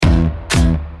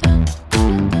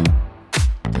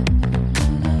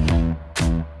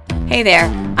Hey there,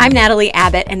 I'm Natalie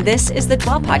Abbott, and this is the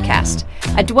Dwell Podcast.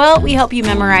 At Dwell, we help you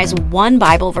memorize one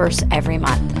Bible verse every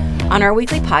month. On our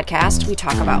weekly podcast, we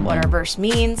talk about what our verse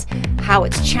means, how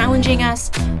it's challenging us,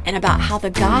 and about how the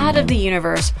God of the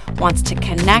universe wants to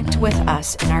connect with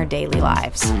us in our daily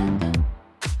lives.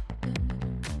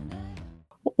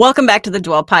 Welcome back to the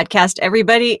Dwell Podcast,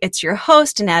 everybody. It's your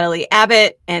host, Natalie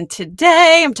Abbott, and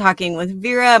today I'm talking with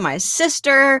Vera, my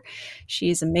sister.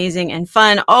 She's amazing and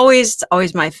fun. Always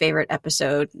my favorite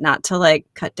episode. Not to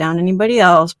cut down anybody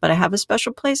else, but I have a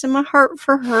special place in my heart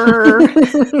for her.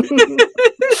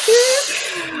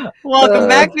 Welcome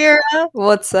back, Vera.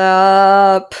 What's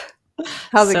up?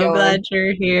 How's it going? So glad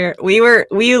you're here. We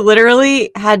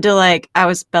literally had to I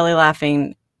was belly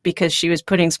laughing because she was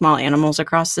putting small animals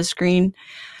across the screen.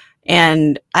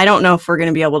 And I don't know if we're going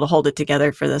to be able to hold it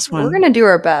together for this one. We're going to do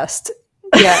our best.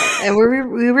 Yeah, and we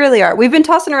really are. We've been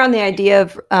tossing around the idea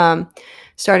of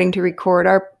starting to record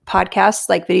our podcasts,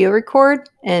 like video record,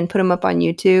 and put them up on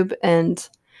YouTube. And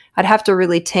I'd have to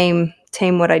really tame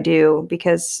what I do,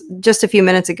 because just a few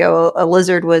minutes ago, a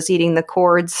lizard was eating the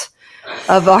cords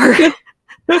of our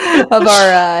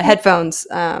headphones.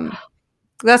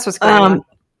 That's what's going on.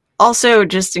 Also,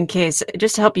 just in case,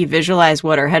 just to help you visualize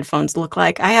what our headphones look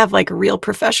like, I have real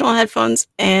professional headphones,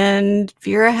 and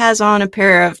Vera has on a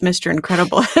pair of Mr.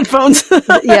 Incredible headphones.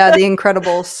 Yeah, the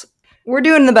Incredibles. We're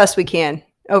doing the best we can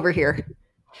over here.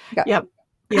 Yep.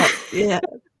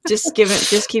 Just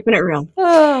keeping it real.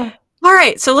 All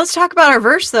right, so let's talk about our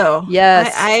verse, though.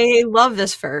 Yes, I love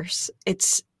this verse.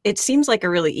 It seems like a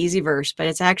really easy verse, but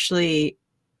it's actually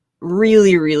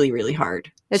really, really, really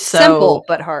hard. It's simple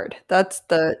but hard. That's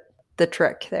the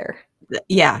trick there.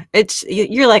 Yeah,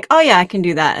 you're like, oh yeah, I can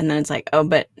do that, and then it's like, oh,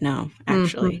 but no,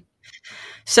 actually. Mm-hmm.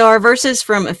 So our verse is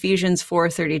from Ephesians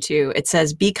 4:32. It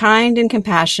says, "Be kind and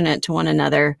compassionate to one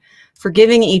another,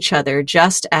 forgiving each other,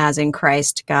 just as in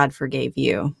Christ God forgave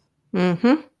you."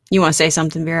 Mm-hmm. You want to say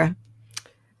something, Vera?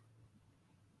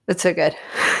 That's so good.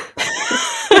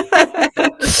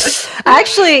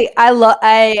 Actually,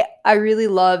 I really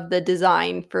love the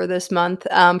design for this month.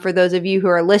 For those of you who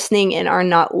are listening and are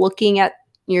not looking at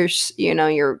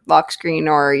your lock screen,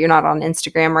 or you're not on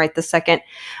Instagram right this second,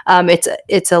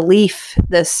 it's a leaf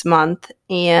this month,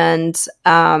 and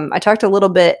I talked a little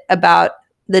bit about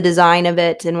the design of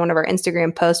it in one of our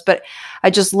Instagram posts. But I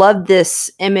just love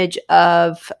this image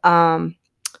of when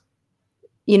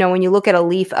you look at a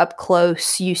leaf up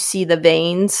close, you see the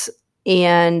veins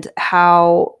and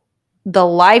how the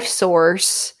life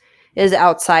source is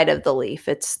outside of the leaf.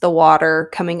 It's the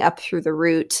water coming up through the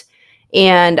root.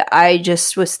 And I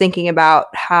just was thinking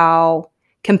about how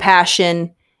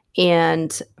compassion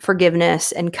and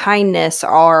forgiveness and kindness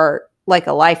are like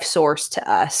a life source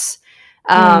to us.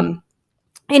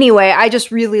 Anyway, I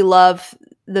just really love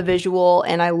the visual,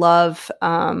 and I love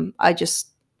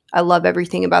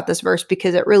everything about this verse,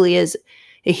 because it really is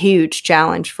a huge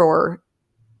challenge for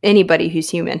anybody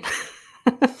who's human.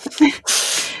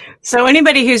 So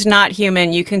anybody who's not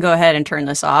human, you can go ahead and turn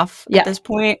this off at this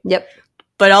point. Yep.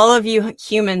 But all of you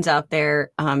humans out there,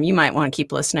 you might want to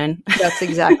keep listening. That's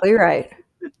exactly right.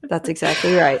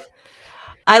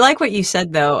 I like what you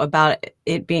said, though, about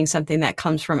it being something that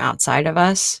comes from outside of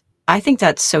us. I think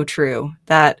that's so true,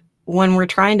 that when we're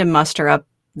trying to muster up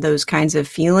those kinds of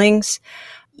feelings,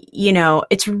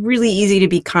 it's really easy to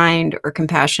be kind or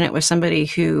compassionate with somebody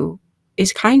who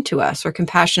is kind to us or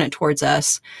compassionate towards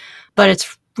us. But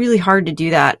it's really hard to do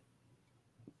that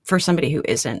for somebody who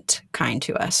isn't kind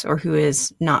to us or who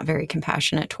is not very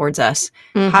compassionate towards us.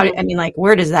 Mm-hmm.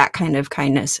 Where does that kind of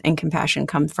kindness and compassion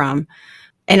come from?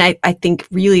 And I think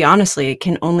really honestly, it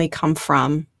can only come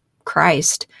from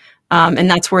Christ. And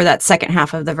that's where that second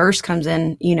half of the verse comes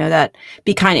in, that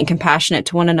be kind and compassionate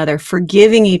to one another,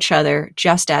 forgiving each other,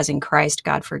 just as in Christ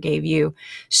God forgave you.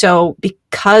 So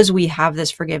because we have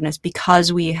this forgiveness,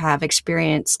 because we have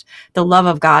experienced the love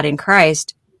of God in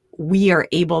Christ, we are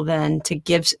able then to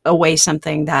give away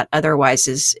something that otherwise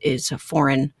is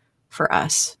foreign for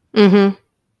us. Mm-hmm.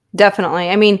 Definitely.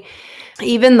 I mean,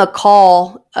 even the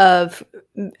call of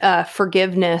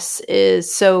forgiveness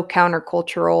is so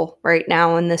countercultural right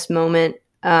now in this moment.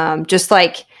 Just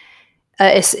like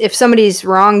if somebody's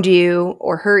wronged you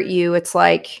or hurt you, it's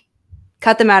like,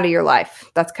 cut them out of your life.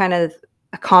 That's kind of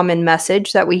a common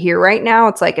message that we hear right now.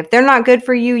 It's like, if they're not good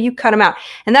for you, you cut them out.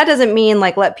 And that doesn't mean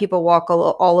let people walk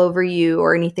all over you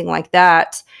or anything like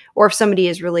that. Or if somebody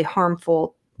is really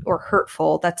harmful or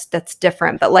hurtful, that's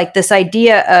different. But this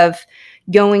idea of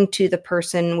going to the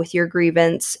person with your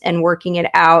grievance and working it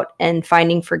out and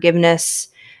finding forgiveness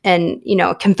and,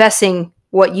 confessing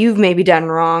what you've maybe done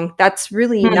wrong, that's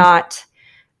really not,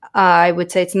 I would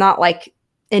say it's not like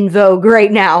in vogue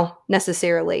right now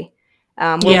necessarily.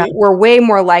 We're way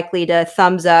more likely to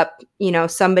thumbs up,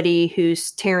 somebody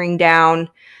who's tearing down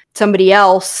somebody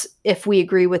else if we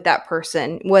agree with that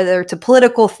person, whether it's a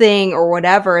political thing or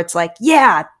whatever. It's like,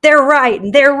 yeah, they're right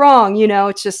and they're wrong.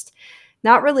 It's just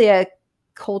not really a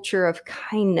culture of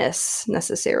kindness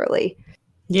necessarily.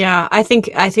 Yeah, I think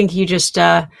you just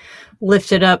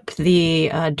lifted up the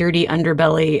dirty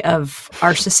underbelly of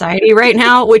our society right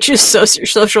now, which is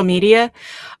social media.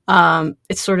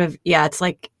 It's sort of, it's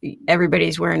like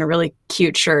everybody's wearing a really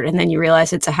cute shirt and then you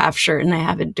realize it's a half shirt and they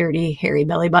have a dirty, hairy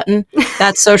belly button.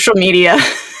 That's social media.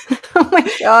 Oh my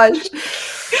gosh.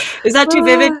 Is that too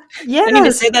vivid? Yeah. I need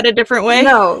to say that a different way?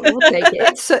 No, we'll take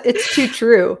it. It's too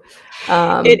true.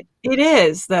 It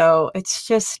is, though. It's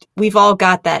just, we've all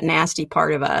got that nasty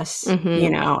part of us,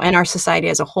 and our society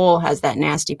as a whole has that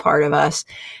nasty part of us.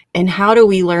 And how do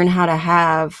we learn how to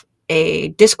have a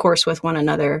discourse with one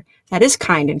another that is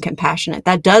kind and compassionate,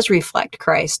 that does reflect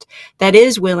Christ, that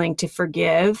is willing to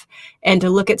forgive and to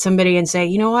look at somebody and say,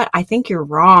 you know what, I think you're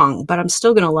wrong, but I'm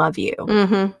still going to love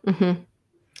you.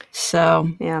 So,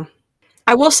 yeah.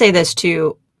 I will say this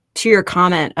too, to your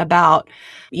comment about,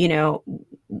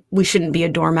 we shouldn't be a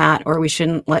doormat or we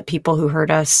shouldn't let people who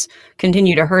hurt us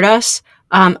continue to hurt us.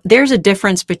 There's a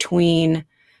difference between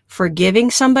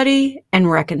forgiving somebody and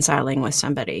reconciling with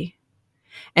somebody.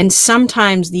 And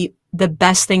sometimes the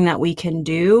best thing that we can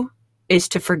do is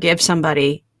to forgive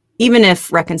somebody, even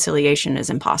if reconciliation is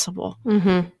impossible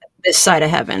this side of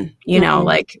heaven,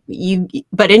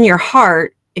 but in your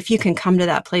heart, if you can come to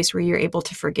that place where you're able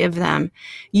to forgive them,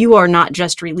 you are not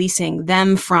just releasing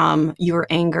them from your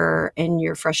anger and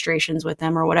your frustrations with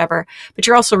them or whatever, but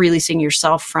you're also releasing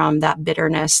yourself from that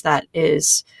bitterness that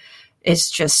is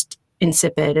just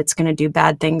insipid. It's going to do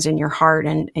bad things in your heart,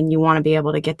 and you want to be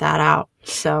able to get that out.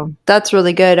 So that's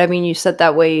really good. I mean, you said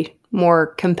that way more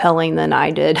compelling than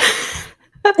I did.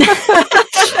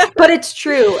 But it's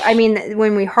true. I mean,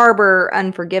 when we harbor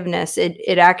unforgiveness,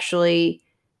 it actually,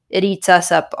 it eats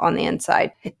us up on the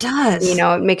inside. It does.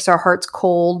 It makes our hearts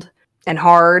cold and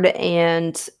hard.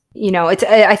 And,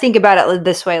 I think about it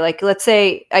this way. Like, let's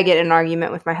say I get in an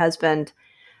argument with my husband.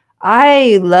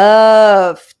 I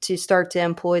love to start to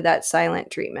employ that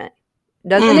silent treatment.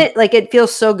 Doesn't it? Like, it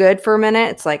feels so good for a minute.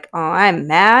 It's like, oh, I'm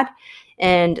mad.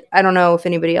 And I don't know if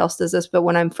anybody else does this, but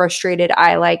when I'm frustrated,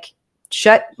 I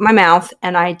shut my mouth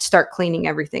and I start cleaning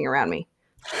everything around me.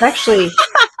 Actually,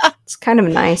 it's kind of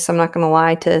nice. I'm not going to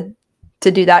lie to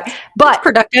do that, but it's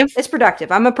productive. It's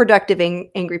productive. I'm a productive,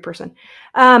 angry person.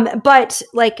 But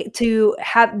to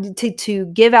have to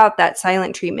give out that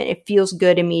silent treatment, it feels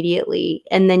good immediately.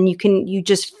 And then you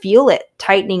just feel it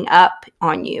tightening up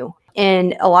on you.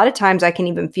 And a lot of times I can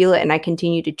even feel it and I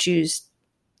continue to choose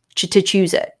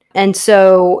it. And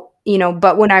so,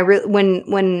 but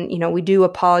when we do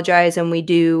apologize and we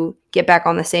do get back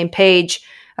on the same page,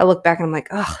 I look back and I'm like,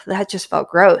 oh, that just felt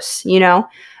gross, So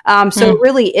it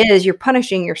really is, you're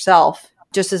punishing yourself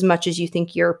just as much as you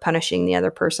think you're punishing the other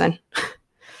person.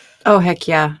 Oh, heck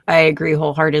yeah. I agree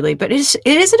wholeheartedly. But isn't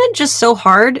it just so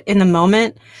hard in the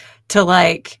moment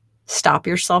to stop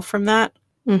yourself from that?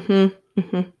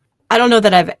 I don't know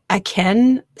that I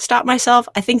can stop myself.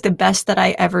 I think the best that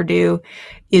I ever do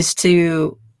is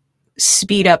to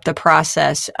speed up the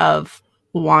process of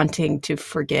wanting to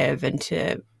forgive and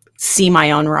to see my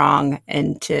own wrong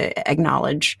and to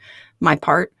acknowledge my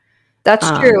part. That's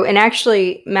true. And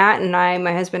actually, Matt and I,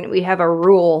 my husband, we have a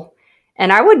rule.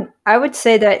 And I would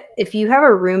say that if you have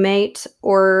a roommate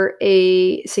or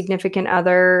a significant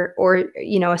other or,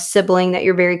 a sibling that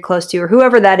you're very close to or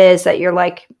whoever that is that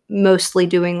you're mostly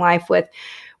doing life with,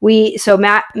 so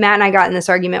Matt and I got in this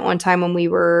argument one time when we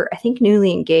were, I think,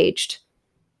 newly engaged,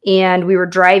 and we were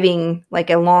driving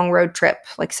a long road trip,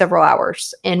 several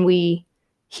hours, and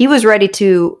he was ready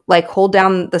to hold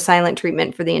down the silent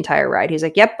treatment for the entire ride. He's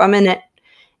like, yep, I'm in it.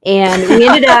 And we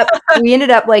ended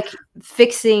up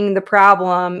fixing the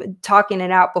problem, talking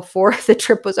it out before the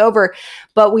trip was over.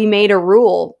 But we made a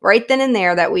rule right then and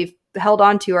there that we've held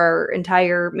on to our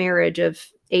entire marriage of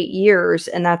 8 years.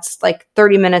 And that's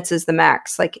 30 minutes is the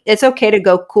max. It's okay to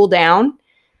go cool down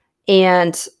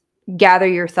and gather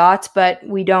your thoughts, but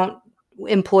we don't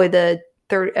employ the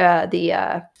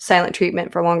silent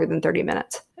treatment for longer than 30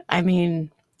 minutes. I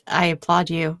mean, I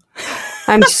applaud you.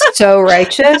 I'm so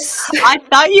righteous. I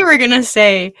thought you were going to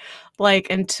say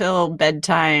until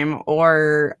bedtime,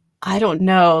 or I don't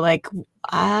know,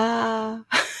 I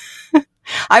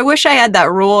wish I had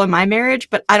that rule in my marriage,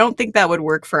 but I don't think that would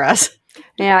work for us.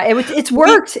 Yeah, it's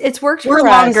worked. It's worked. We're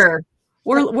longer.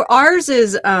 Ours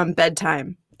is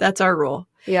bedtime. That's our rule.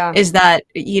 Yeah. is that,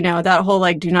 that whole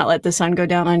like, do not let the sun go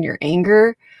down on your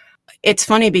anger. It's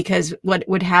funny because what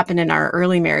would happen in our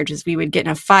early marriage is we would get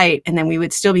in a fight and then we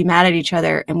would still be mad at each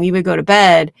other and we would go to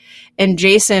bed and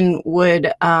Jason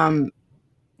would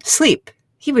sleep.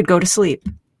 He would go to sleep.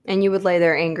 And you would lay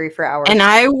there angry for hours. And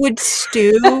I would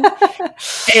stew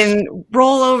and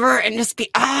roll over and just be,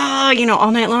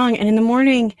 all night long. And in the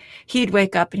morning, he'd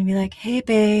wake up and he'd be like, hey,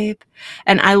 babe.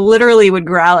 And I literally would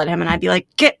growl at him and I'd be like,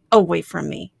 get away from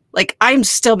me. Like, I'm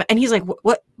still, and he's like,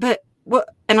 what, but what?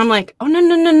 And I'm like, oh,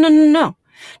 no.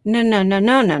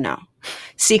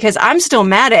 See, because I'm still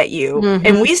mad at you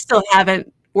and we still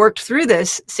haven't worked through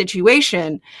this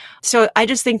situation. So I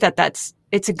just think that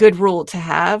it's a good rule to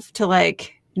have to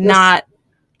like, not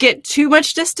get too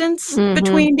much distance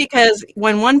between, because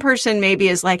when one person maybe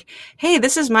is like, hey,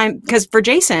 this is because for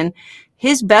Jason,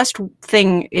 his best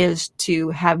thing is to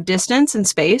have distance and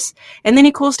space, and then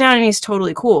he cools down and he's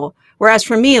totally cool. Whereas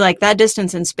for me, like that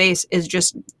distance and space is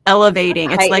just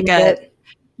elevating. It's like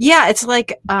it's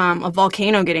like a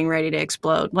volcano getting ready to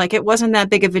explode. Like it wasn't that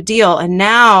big of a deal. And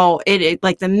now it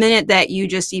like the minute that you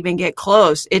just even get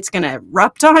close, it's going to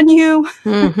erupt on you.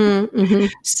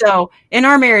 So in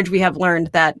our marriage, we have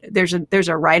learned that there's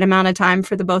a right amount of time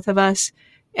for the both of us.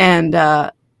 And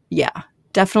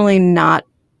definitely not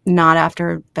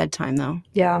after bedtime though.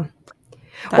 Yeah.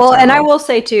 Well, and I will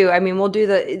say too, I mean, we'll do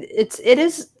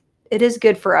it is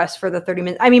good for us for the 30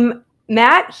 minutes. I mean,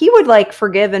 Matt, he would like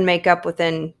forgive and make up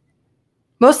within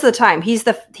most of the time. He's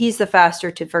the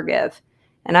faster to forgive.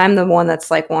 And I'm the one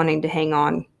that's like wanting to hang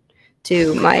on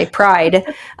to my pride.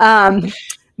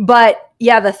 But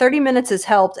yeah, the 30 minutes has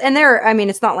helped. And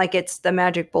it's not like it's the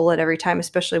magic bullet every time,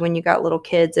 especially when you got little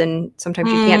kids and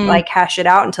sometimes you can't like hash it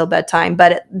out until bedtime,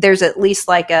 but there's at least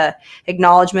like a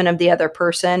acknowledgement of the other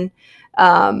person.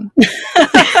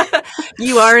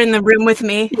 You are in the room with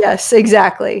me. Yes,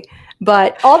 exactly.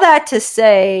 But all that to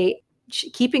say,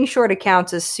 keeping short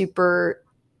accounts is super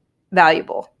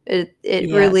valuable. It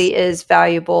really is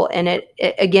valuable, and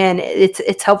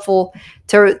it's helpful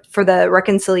for the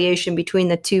reconciliation between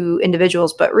the two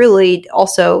individuals. But really,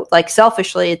 also like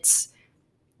selfishly, it's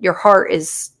your heart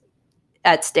is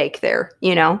at stake there.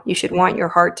 You should want your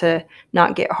heart to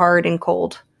not get hard and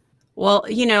cold. Well,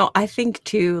 I think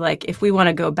too, like if we want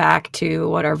to go back to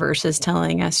what our verse is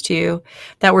telling us too,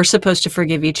 that we're supposed to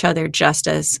forgive each other just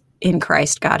as in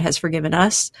Christ God has forgiven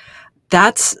us.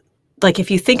 That's like, if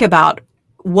you think about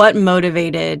what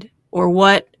motivated or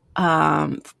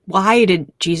why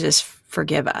did Jesus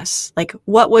forgive us? Like,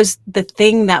 what was the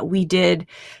thing that we did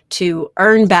to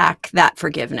earn back that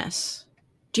forgiveness?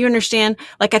 Do you understand?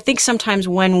 Like, I think sometimes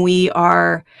when we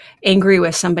are angry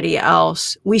with somebody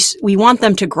else, we want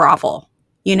them to grovel.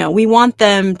 We want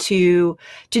them to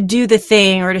do the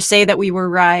thing or to say that we were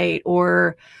right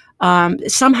or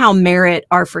somehow merit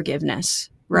our forgiveness,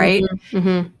 right?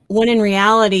 When in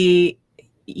reality,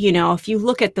 if you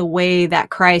look at the way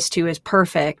that Christ, who is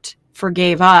perfect,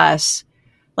 forgave us,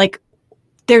 like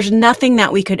there's nothing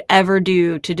that we could ever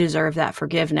do to deserve that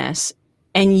forgiveness.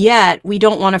 And yet we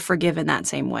don't want to forgive in that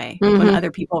same way when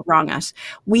other people wrong us.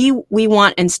 We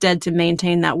want instead to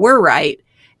maintain that we're right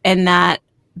and that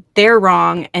they're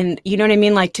wrong. And you know what I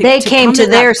mean? Like they came to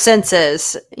their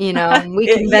senses, we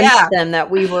convinced them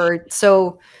that we were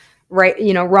so right,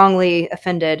 wrongly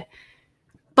offended.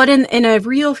 But in a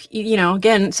real,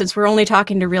 again, since we're only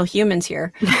talking to real humans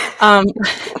here,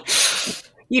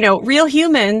 real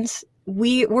humans,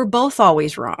 we're both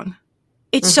always wrong.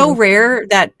 It's so rare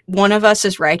that one of us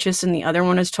is righteous and the other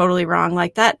one is totally wrong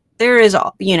like that. There is,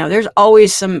 there's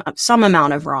always some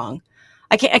amount of wrong.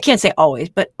 I can't say always,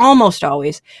 but almost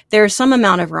always there's some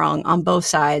amount of wrong on both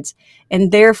sides. And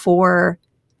therefore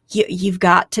you've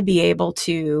got to be able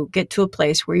to get to a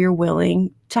place where you're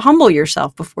willing to humble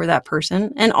yourself before that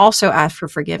person and also ask for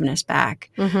forgiveness back.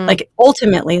 Like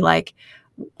ultimately, like,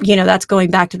 that's going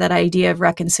back to that idea of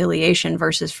reconciliation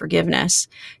versus forgiveness.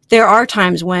 There are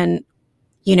times when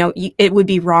it would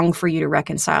be wrong for you to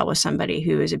reconcile with somebody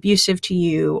who is abusive to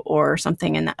you or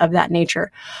something of that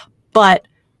nature. But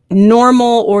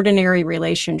normal, ordinary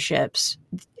relationships,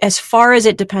 as far as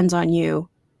it depends on you,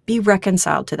 be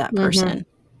reconciled to that person.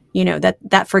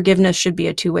 That forgiveness should be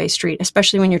a two-way street,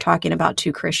 especially when you're talking about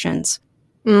two Christians.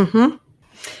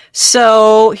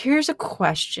 So here's a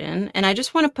question, and I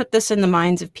just want to put this in the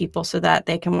minds of people so that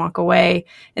they can walk away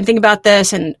and think about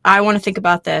this, and I want to think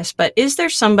about this, but is there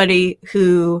somebody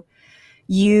who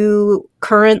you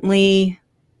currently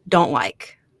don't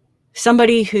like?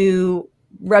 Somebody who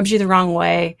rubs you the wrong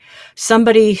way?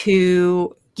 Somebody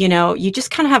who, you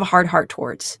just kind of have a hard heart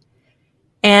towards?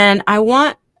 And I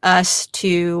want us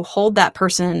to hold that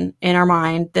person in our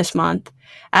mind this month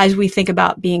as we think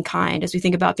about being kind, as we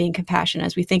think about being compassionate,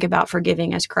 as we think about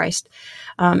forgiving as Christ,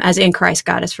 as in Christ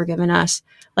God has forgiven us.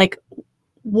 Like,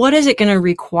 what is it going to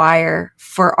require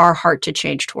for our heart to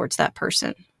change towards that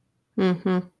person?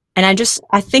 Mm-hmm. And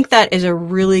I think that is a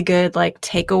really good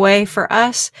takeaway for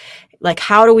us. Like,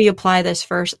 how do we apply this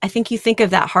first? I think you think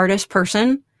of that hardest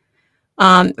person,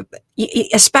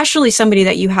 especially somebody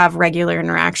that you have regular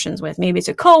interactions with. Maybe it's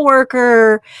a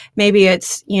coworker, maybe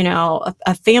it's,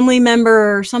 a family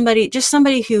member or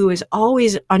somebody who is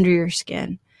always under your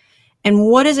skin. And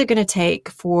what is it going to take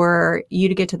for you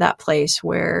to get to that place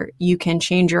where you can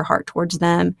change your heart towards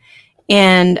them?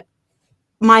 And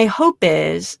my hope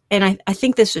is, and I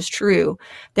think this is true,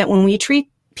 that when we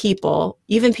treat people,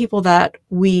 even people that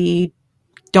we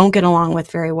don't get along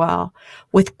with very well,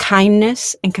 with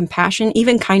kindness and compassion,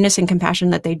 even kindness and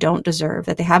compassion that they don't deserve,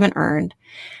 that they haven't earned.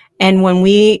 And when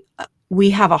we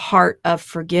have a heart of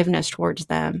forgiveness towards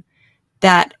them,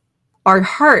 that our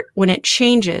heart, when it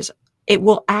changes, it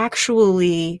will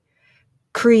actually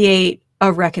create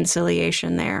a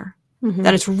reconciliation there. Mm-hmm.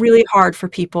 That it's really hard for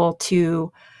people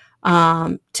to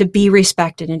be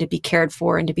respected and to be cared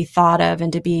for and to be thought of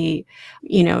and to be,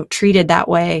 treated that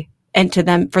way, and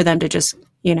for them to just,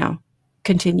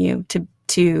 continue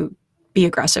to be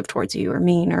aggressive towards you or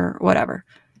mean or whatever.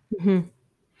 Mm-hmm.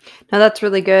 No, that's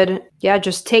really good. Yeah,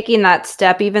 just taking that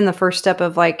step, even the first step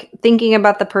of thinking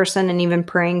about the person and even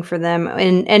praying for them,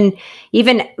 and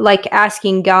even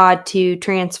asking God to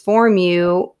transform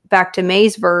you, back to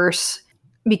May's verse,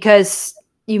 because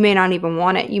you may not even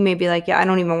want it. You may be like, yeah, I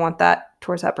don't even want that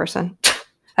towards that person.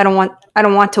 I don't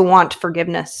want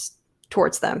forgiveness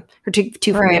towards them, or to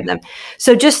forgive them.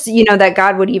 So just, that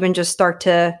God would even just start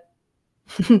the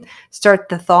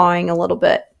thawing a little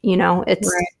bit,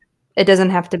 it doesn't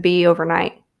have to be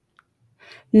overnight.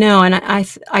 No. And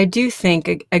I do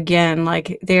think, again,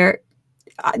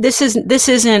 this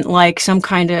isn't like some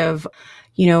kind of,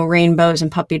 rainbows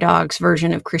and puppy dogs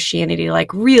version of Christianity.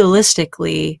 Like,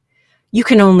 realistically, you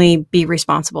can only be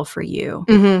responsible for you.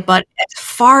 Mm-hmm. But as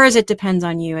far as it depends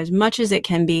on you, as much as it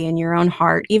can be in your own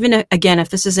heart, even again, if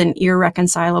this is an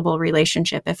irreconcilable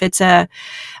relationship, if it's a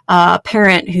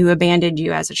parent who abandoned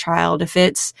you as a child, if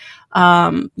it's,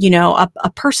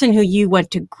 a person who you went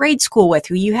to grade school with,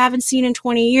 who you haven't seen in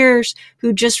 20 years,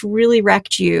 who just really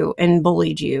wrecked you and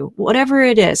bullied you, whatever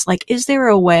it is, is there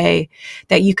a way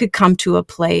that you could come to a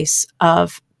place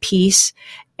of peace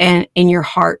and in your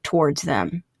heart towards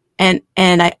them? And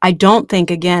I don't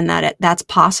think, again, that that's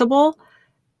possible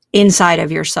inside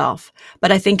of yourself.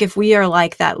 But I think if we are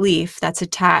like that leaf that's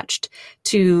attached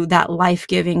to that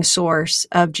life-giving source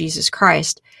of Jesus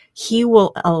Christ, he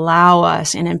will allow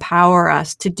us and empower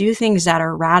us to do things that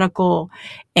are radical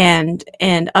and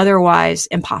otherwise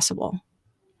impossible.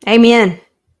 Amen.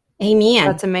 Amen.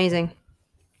 That's amazing.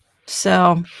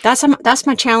 So that's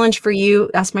my challenge for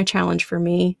you. That's my challenge for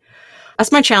me.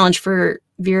 That's my challenge for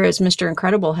Vera's Mr.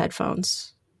 Incredible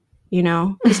headphones,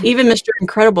 because even Mr.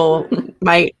 Incredible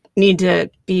might need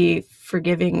to be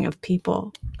forgiving of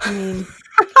people.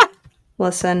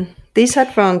 Listen, these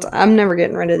headphones, I'm never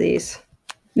getting rid of these.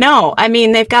 No,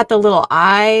 they've got the little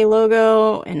eye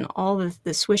logo and all the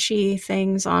swishy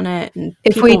things on it. And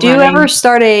if we do ever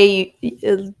start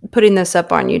putting this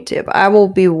up on YouTube, I will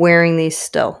be wearing these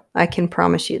still. I can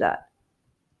promise you that.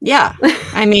 Yeah.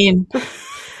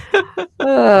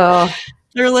 Oh,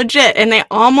 they're legit, and they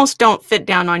almost don't fit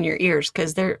down on your ears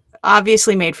because they're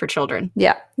obviously made for children.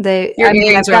 Yeah, your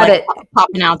ears are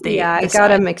popping out the. Yeah, I got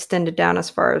them extended down as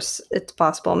far as it's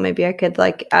possible. Maybe I could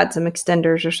add some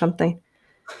extenders or something.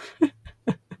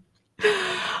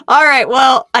 All right.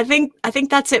 Well, I think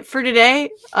that's it for today.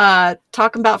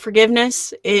 Talking about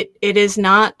forgiveness, it is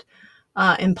not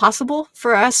impossible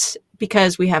for us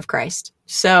because we have Christ.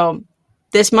 So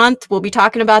this month, we'll be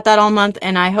talking about that all month.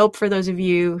 And I hope for those of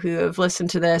you who have listened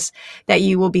to this, that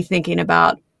you will be thinking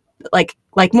about, like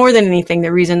more than anything,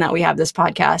 the reason that we have this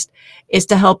podcast is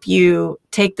to help you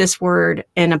take this word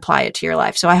and apply it to your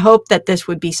life. So I hope that this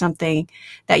would be something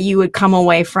that you would come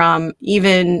away from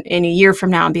even in a year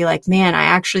from now and be like, man, I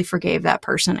actually forgave that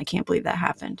person. I can't believe that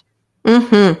happened.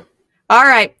 Mm-hmm. All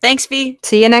right. Thanks, V.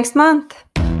 See you next month.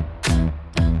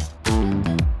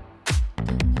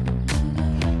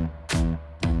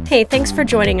 Hey, thanks for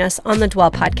joining us on the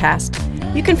Dwell Podcast.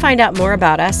 You can find out more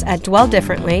about us at Dwell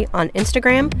Differently on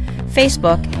Instagram,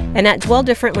 Facebook, and at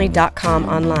dwelldifferently.com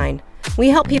online. We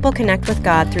help people connect with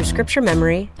God through scripture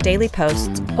memory, daily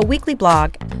posts, a weekly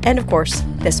blog, and of course,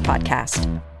 this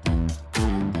podcast.